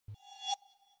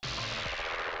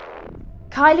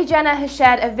Kylie Jenner has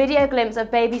shared a video glimpse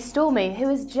of baby Stormi, who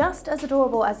is just as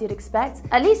adorable as you'd expect,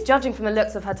 at least judging from the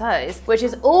looks of her toes, which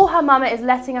is all her mama is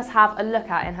letting us have a look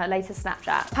at in her latest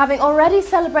Snapchat. Having already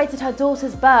celebrated her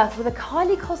daughter's birth with a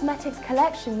Kylie Cosmetics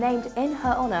collection named in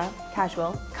her honour,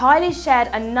 casual, Kylie shared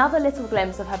another little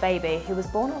glimpse of her baby, who was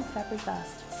born on February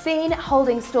 1st. Seen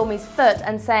holding Stormi's foot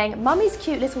and saying, "Mummy's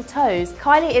cute little toes,"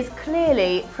 Kylie is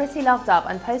clearly pretty loved up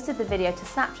and posted the video to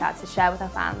Snapchat to share with her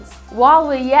fans. While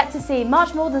we're yet to see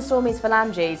much more than Stormi's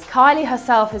phalanges, Kylie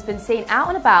herself has been seen out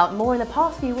and about more in the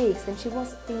past few weeks than she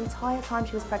was the entire time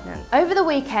she was pregnant. Over the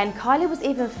weekend, Kylie was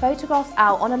even photographed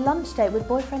out on a lunch date with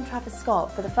boyfriend Travis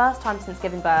Scott for the first time since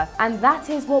giving birth. And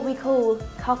that is what we call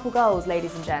couple goals,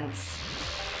 ladies and gents.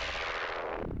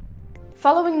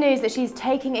 Following news that she's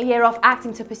taking a year off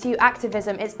acting to pursue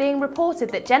activism, it's being reported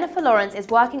that Jennifer Lawrence is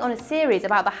working on a series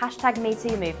about the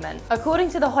 #MeToo movement. According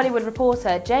to The Hollywood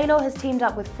Reporter, J-Lo has teamed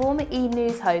up with former E!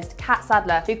 News host Kat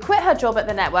Sadler, who quit her job at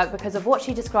the network because of what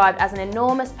she described as an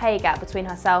enormous pay gap between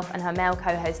herself and her male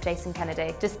co-host Jason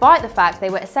Kennedy, despite the fact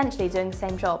they were essentially doing the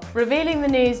same job. Revealing the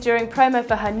news during promo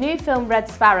for her new film Red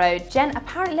Sparrow, Jen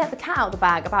apparently let the cat out of the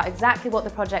bag about exactly what the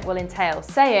project will entail,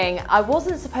 saying, "I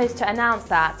wasn't supposed to announce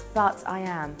that, but I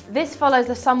am." This follows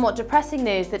the somewhat depressing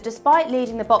news that despite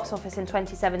leading the box office in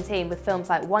 2017 with films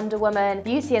like Wonder Woman,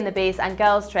 Beauty and the Beast and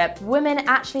Girls Trip, women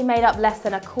actually made up less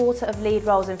than a quarter of lead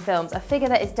roles in films, a figure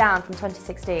that is down from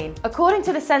 2016. According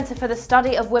to the Centre for the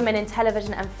Study of Women in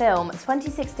Television and Film,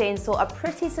 2016 saw a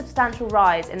pretty substantial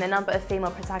rise in the number of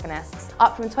female protagonists,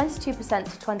 up from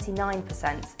 22% to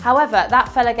 29%. However, that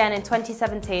fell again in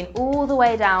 2017 all the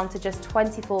way down to just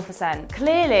 24%.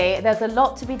 Clearly, there's a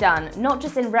lot to be done, not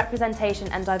just in representation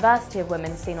and diversity of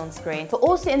women seen on screen, but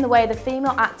also in the way the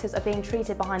female actors are being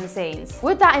treated behind the scenes.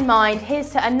 With that in mind,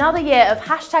 here's to another year of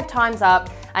 #TimesUp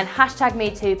and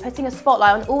 #MeToo, putting a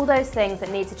spotlight on all those things that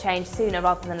need to change sooner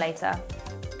rather than later.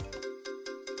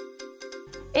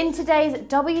 In today's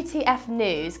WTF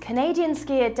news, Canadian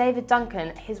skier David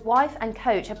Duncan, his wife and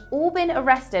coach have all been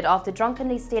arrested after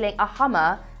drunkenly stealing a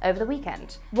Hummer over the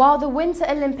weekend. While the Winter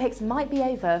Olympics might be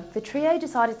over, the trio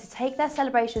decided to take their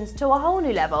celebrations to a whole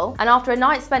new level, and after a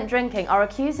night spent drinking are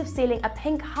accused of stealing a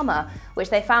pink Hummer, which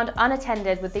they found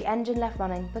unattended with the engine left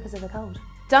running because of the cold.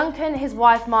 Duncan, his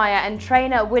wife Maya and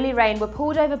trainer Willie Rain were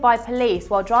pulled over by police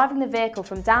while driving the vehicle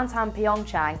from downtown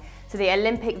Pyeongchang to the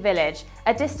Olympic Village,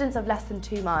 a distance of less than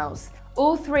 2 miles.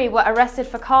 All three were arrested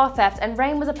for car theft, and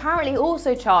Rain was apparently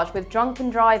also charged with drunken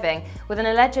driving with an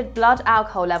alleged blood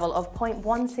alcohol level of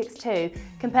 0.162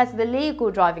 compared to the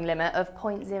legal driving limit of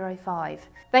 0.05.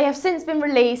 They have since been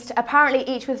released, apparently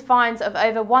each with fines of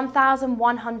over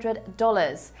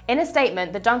 $1,100. In a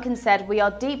statement, the Duncans said, "We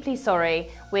are deeply sorry.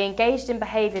 We engaged in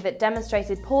behaviour that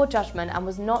demonstrated poor judgment and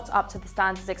was not up to the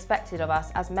standards expected of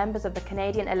us as members of the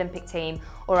Canadian Olympic team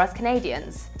or as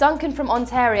Canadians." Duncan from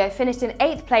Ontario finished in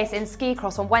 8th place in ski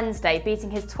cross on Wednesday,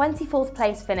 beating his 24th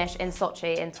place finish in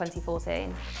Sochi in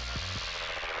 2014.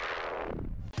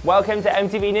 Welcome to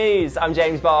MTV News, I'm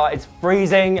James Barr. It's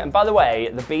freezing, and by the way,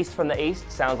 the Beast from the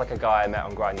East sounds like a guy I met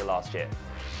on Grindr last year.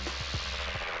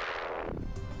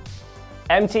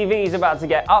 MTV is about to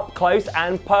get up close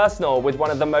and personal with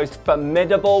one of the most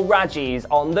formidable Rajis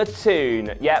on the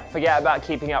toon. Yep, forget about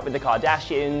keeping up with the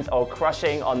Kardashians or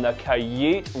crushing on the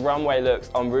cute runway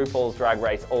looks on RuPaul's Drag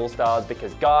Race All-Stars,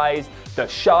 because guys, the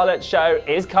Charlotte show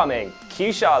is coming.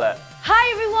 Cue Charlotte.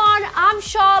 Hi everyone, I'm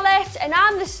Charlotte and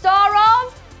I'm the star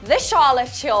of The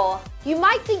Charlotte Show. You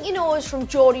might think you know us from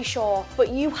Geordie Shore, but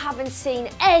you haven't seen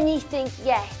anything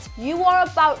yet. You are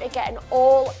about to get an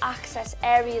all-access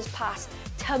areas pass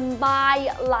to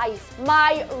my life,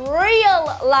 my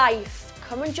real life.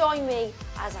 Come and join me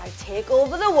as I take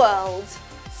over the world.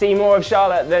 See more of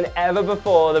Charlotte than ever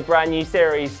before. The brand new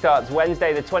series starts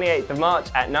Wednesday the 28th of March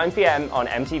at 9 p.m. on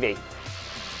MTV.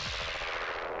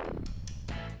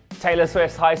 Taylor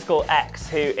Swift's high school ex,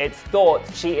 who it's thought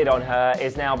cheated on her,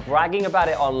 is now bragging about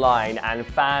it online, and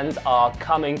fans are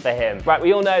coming for him. Right,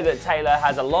 we all know that Taylor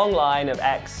has a long line of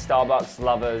ex-Starbucks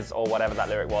lovers, or whatever that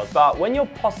lyric was, but when you're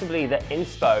possibly the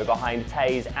inspo behind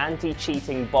Tay's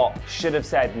anti-cheating bot should have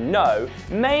said no,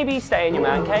 maybe stay in your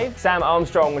man cave. Sam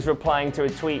Armstrong was replying to a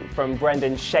tweet from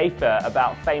Brendan Schaefer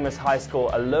about famous high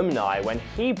school alumni when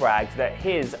he bragged that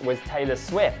his was Taylor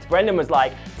Swift. Brendan was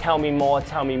like, tell me more,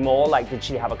 like did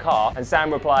she have a car car, and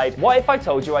Sam replied, "What if I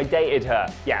told you I dated her?"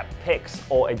 Yeah, pics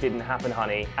or it didn't happen,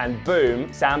 honey. And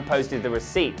boom, Sam posted the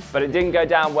receipts. But it didn't go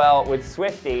down well with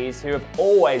Swifties, who have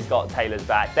always got Taylor's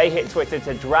back. They hit Twitter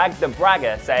to drag the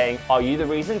bragger, saying, "Are you the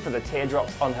reason for the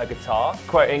teardrops on her guitar?"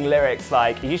 Quoting lyrics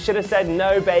like, "You should have said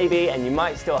no, baby, and you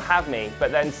might still have me."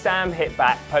 But then Sam hit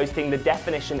back, posting the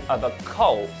definition of a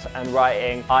cult and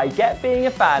writing, "I get being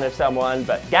a fan of someone,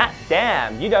 but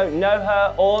goddamn, you don't know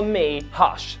her or me.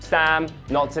 Hush. Sam,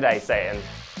 not today, Satan."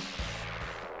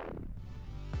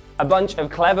 A bunch of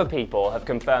clever people have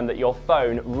confirmed that your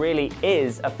phone really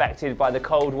is affected by the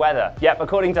cold weather. Yep,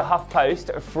 according to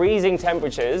HuffPost, freezing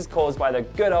temperatures caused by the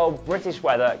good old British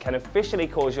weather can officially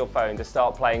cause your phone to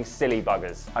start playing silly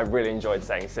buggers. I really enjoyed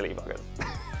saying silly buggers.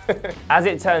 As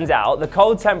it turns out, the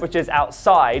cold temperatures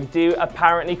outside do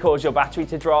apparently cause your battery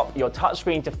to drop, your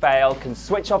touchscreen to fail, can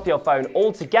switch off your phone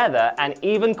altogether, and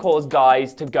even cause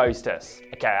guys to ghost us.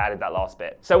 Okay, I added that last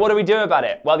bit. So what do we do about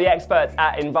it? Well, the experts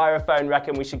at Envirophone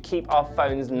reckon we should keep our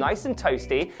phones nice and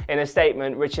toasty. In a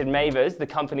statement, Richard Mavers, the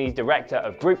company's director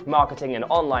of group marketing and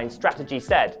online strategy,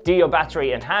 said, "Do your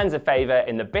battery and hands a favor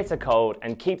in the bitter cold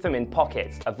and keep them in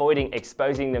pockets, avoiding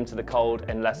exposing them to the cold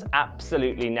unless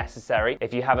absolutely necessary.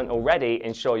 If you haven't already,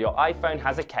 ensure your iPhone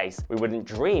has a case. We wouldn't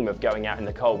dream of going out in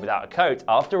the cold without a coat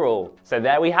after all." So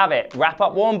there we have it. Wrap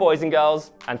up warm, boys and girls,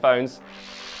 and phones.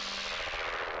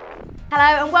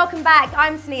 Hello and welcome back.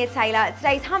 I'm Tania Taylor.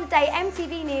 Today's Hump Day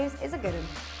MTV News is a good one.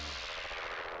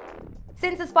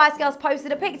 Since the Spice Girls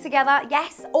posted a pic together,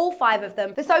 yes, all 5 of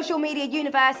them, the social media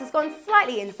universe has gone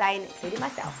slightly insane, including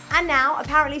myself. And now,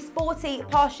 apparently Sporty,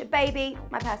 Posh, Baby,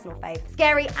 my personal fave,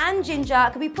 Scary and Ginger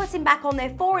could be putting back on their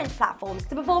 4-inch platforms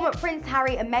to perform at Prince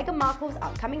Harry and Meghan Markle's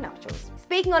upcoming nuptials.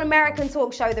 Speaking on American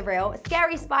talk show The Real,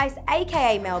 Scary Spice,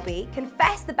 aka Mel B,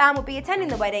 confessed the band would be attending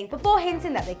the wedding before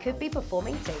hinting that they could be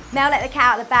performing too. Mel let the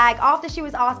cat out of the bag after she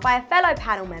was asked by a fellow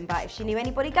panel member if she knew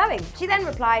anybody going. She then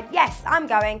replied, "Yes, I'm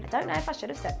going. I don't know if I should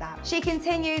have said that." She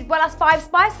continued, "Well, us 5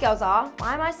 Spice Girls are.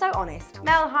 Why am I so honest?"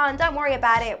 Mel, hun, don't worry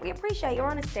about it. We appreciate your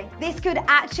honesty. This could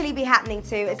actually be happening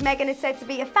too, as Meghan is said to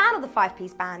be a fan of the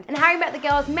 5-piece band, and Harry met the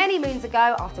girls many moons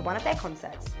ago after one of their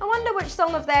concerts. I wonder which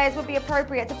song of theirs would be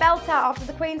appropriate to belt out after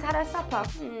the Queen's had her supper.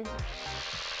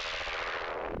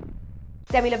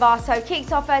 Demi Lovato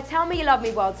kicked off her Tell Me You Love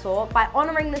Me World Tour by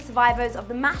honouring the survivors of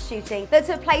the mass shooting that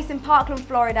took place in Parkland,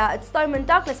 Florida at Stoneman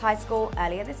Douglas High School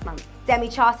earlier this month. Demi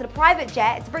chartered a private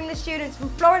jet to bring the students from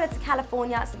Florida to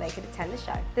California so they could attend the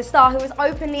show. The star, who has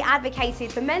openly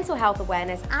advocated for mental health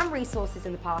awareness and resources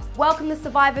in the past, welcomed the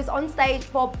survivors on stage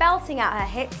before belting out her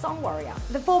hit song Warrior.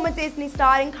 The former Disney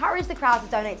star encouraged the crowd to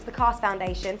donate to the Cast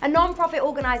Foundation, a non-profit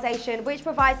organisation which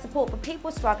provides support for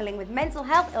people struggling with mental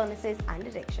health illnesses and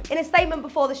addiction. In a statement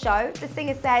before the show, the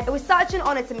singer said, "It was such an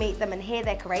honour to meet them and hear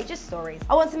their courageous stories.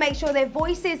 I want to make sure their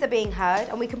voices are being heard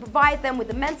and we can provide them with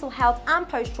the mental health and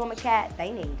post-trauma care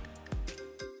they need."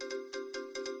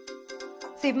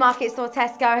 Supermarket store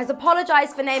Tesco has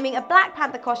apologised for naming a Black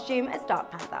Panther costume as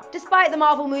Dark Panther. Despite the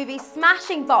Marvel movie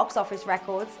smashing box office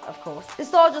records, of course, the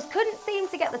store just couldn't seem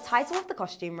to get the title of the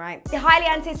costume right. The highly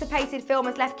anticipated film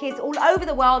has left kids all over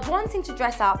the world wanting to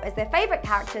dress up as their favourite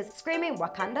characters, screaming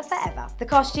Wakanda forever. The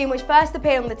costume, which first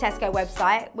appeared on the Tesco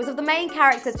website, was of the main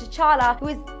character T'Challa, who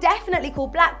is definitely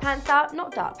called Black Panther,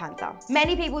 not Dark Panther.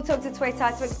 Many people took to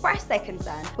Twitter to express their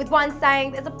concern, with one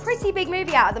saying, "There's a pretty big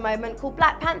movie out at the moment called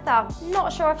Black Panther.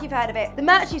 Not sure if you've heard of it. The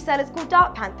merch you sell is called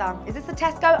Dark Panther. Is this a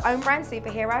Tesco own brand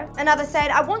superhero?" Another said,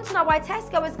 "I want to know why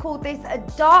Tesco has called this a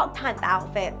Dark Panther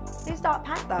outfit. Who's Dark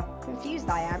Panther? Confused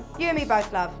I am." You and me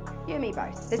both, love. You and me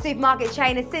both. The supermarket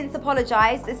chain has since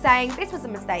apologised, saying this was a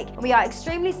mistake and we are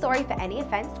extremely sorry for any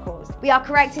offence caused. We are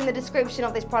correcting the description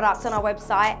of this product on our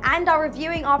website and are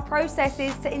reviewing our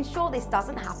processes to ensure this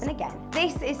doesn't happen again.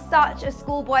 This is such a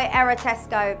schoolboy era,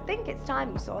 Tesco. Think it's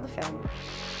time you saw the film.